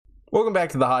Welcome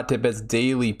back to the Hot Tip Bets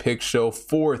Daily Pick Show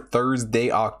for Thursday,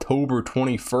 October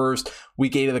 21st.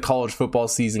 Week 8 of the college football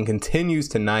season continues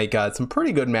tonight. Got some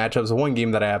pretty good matchups. One game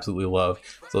that I absolutely love.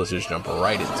 So let's just jump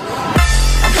right into it.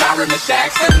 I'm Kyron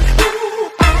Jackson.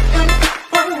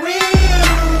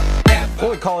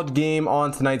 Only college game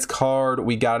on tonight's card.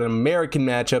 We got an American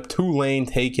matchup. Tulane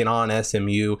taking on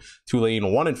SMU. Tulane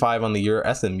 1-5 on the year.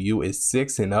 SMU is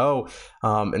 6-0.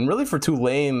 And really for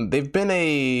Tulane, they've been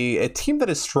a team that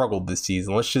has struggled this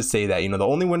season. Let's just say that. You know, the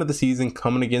only win of the season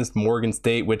coming against Morgan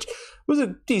State, which was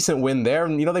a decent win there.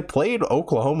 And, you know, they played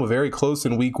Oklahoma very close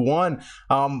in week 1.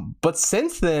 But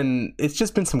since then, it's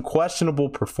just been some questionable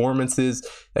performances.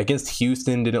 Against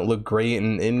Houston, didn't look great.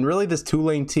 And really this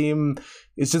Tulane team,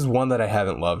 it's just one that I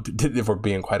haven't loved, if we're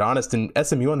being quite honest. And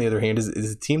SMU, on the other hand, is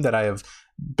a team that I have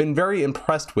been very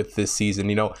impressed with this season.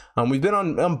 You know, we've been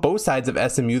on both sides of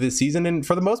SMU this season, and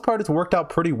for the most part, it's worked out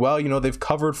pretty well. You know, they've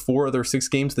covered 4 of their 6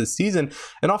 games this season,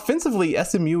 and offensively,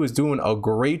 SMU is doing a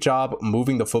great job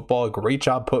moving the football, a great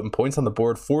job putting points on the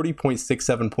board.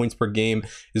 40.67 points per game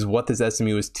is what this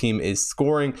SMU team is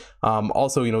scoring.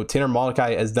 Also, you know, Tanner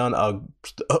Molokai has done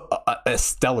a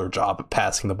stellar job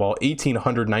passing the ball.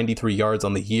 1,893 yards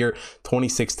on the year,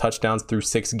 26 touchdowns through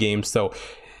 6 games. So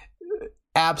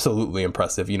absolutely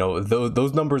impressive. You know,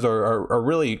 those numbers are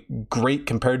really great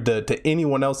compared to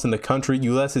anyone else in the country.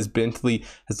 Ulysses Bentley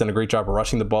has done a great job of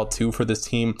rushing the ball too for this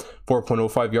team,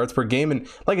 4.05 yards per game. And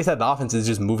like I said, the offense is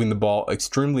just moving the ball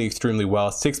extremely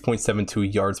well,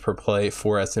 6.72 yards per play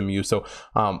for SMU. So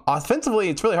offensively,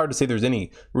 it's really hard to say there's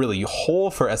any really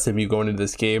hole for SMU going into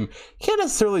this game. Can't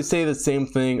necessarily say the same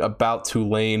thing about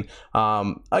Tulane.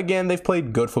 Again, they've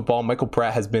played good football. Michael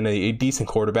Pratt has been a decent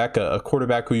quarterback, a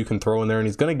quarterback who you can throw in there, and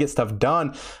he's going to get stuff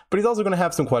done, but he's also going to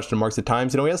have some question marks at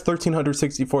times. You know, he has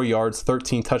 1,364 yards,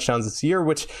 13 touchdowns this year,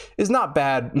 which is not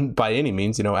bad by any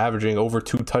means. You know, averaging over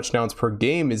 2 touchdowns per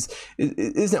game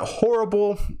isn't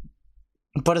horrible,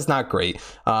 but it's not great.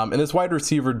 And this wide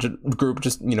receiver group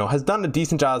just, you know, has done a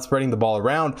decent job of spreading the ball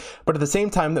around. But at the same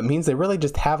time, that means they really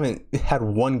just haven't had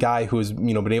one guy who has,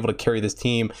 you know, been able to carry this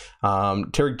team.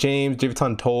 Tarek James,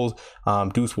 Javiton Tolles,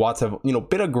 Deuce Watts have, you know,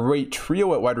 been a great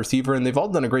trio at wide receiver, and they've all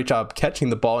done a great job catching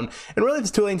the ball. And really,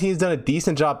 this Tulane team has done a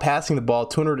decent job passing the ball,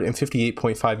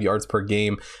 258.5 yards per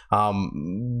game.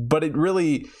 But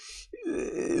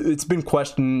it's been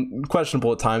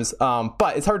questionable at times,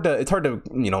 but it's hard to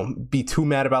you know, be too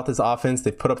mad about this offense.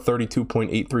 They've put up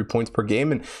 32.83 points per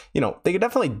game, and you know, they could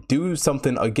definitely do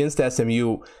something against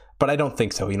SMU, but I don't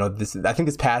think so. You know, I think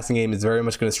this passing game is very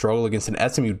much going to struggle against an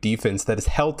SMU defense that has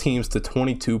held teams to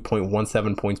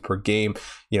 22.17 points per game.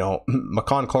 You know,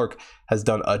 Macan Clark has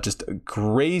done just a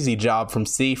crazy job from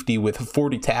safety with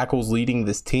 40 tackles leading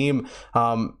this team.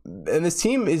 And this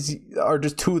team are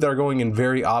just two that are going in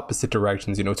very opposite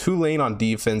directions. You know, Tulane on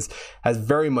defense has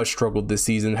very much struggled this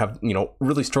season, have, you know,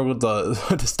 really struggled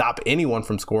to stop anyone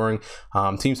from scoring.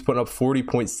 Teams putting up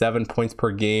 40.7 points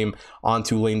per game on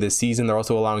Tulane this season. They're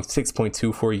also allowing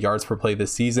 6.24 yards per play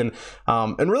this season.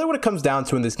 And really what it comes down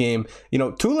to in this game, you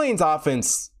know, Tulane's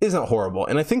offense isn't horrible,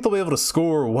 and I think they'll be able to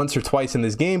score once or twice in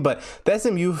this game, but the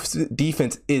SMU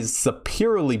defense is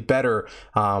superiorly better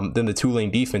than the Tulane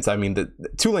defense. I mean, the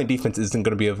Tulane defense isn't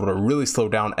going to be able to really slow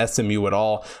down SMU at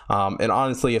all. And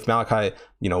honestly, if Malachi,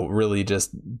 you know, really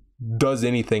just does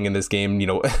anything in this game, you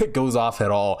know, goes off at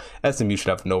all, SMU should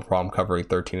have no problem covering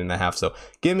 13.5. So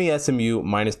give me SMU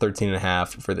minus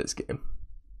 13.5 for this game.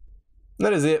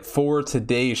 That is it for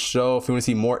today's show. If you want to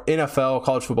see more NFL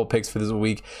college football picks for this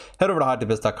week, head over to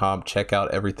hottipbets.com. Check out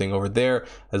everything over there,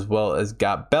 as well as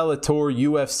got Bellator,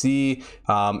 UFC,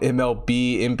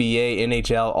 MLB, NBA,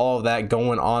 NHL, all of that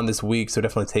going on this week. So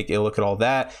definitely take a look at all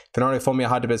that. If you don't already follow me at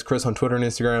Hot Bets Chris on Twitter and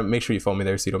Instagram, make sure you follow me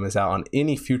there so you don't miss out on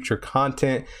any future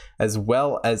content, as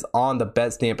well as on the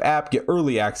BetStamp app. Get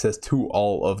early access to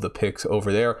all of the picks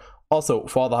over there. Also,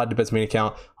 follow the Hot Tip Bets main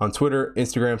account on Twitter,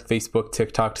 Instagram, Facebook,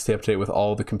 TikTok to stay up to date with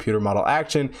all the computer model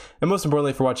action. And most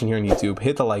importantly, for watching here on YouTube,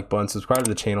 hit the like button, subscribe to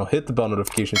the channel, hit the bell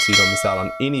notification so you don't miss out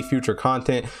on any future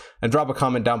content, and drop a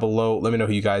comment down below. Let me know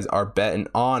who you guys are betting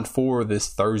on for this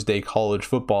Thursday college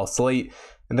football slate.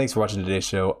 And thanks for watching today's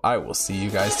show. I will see you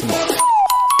guys tomorrow.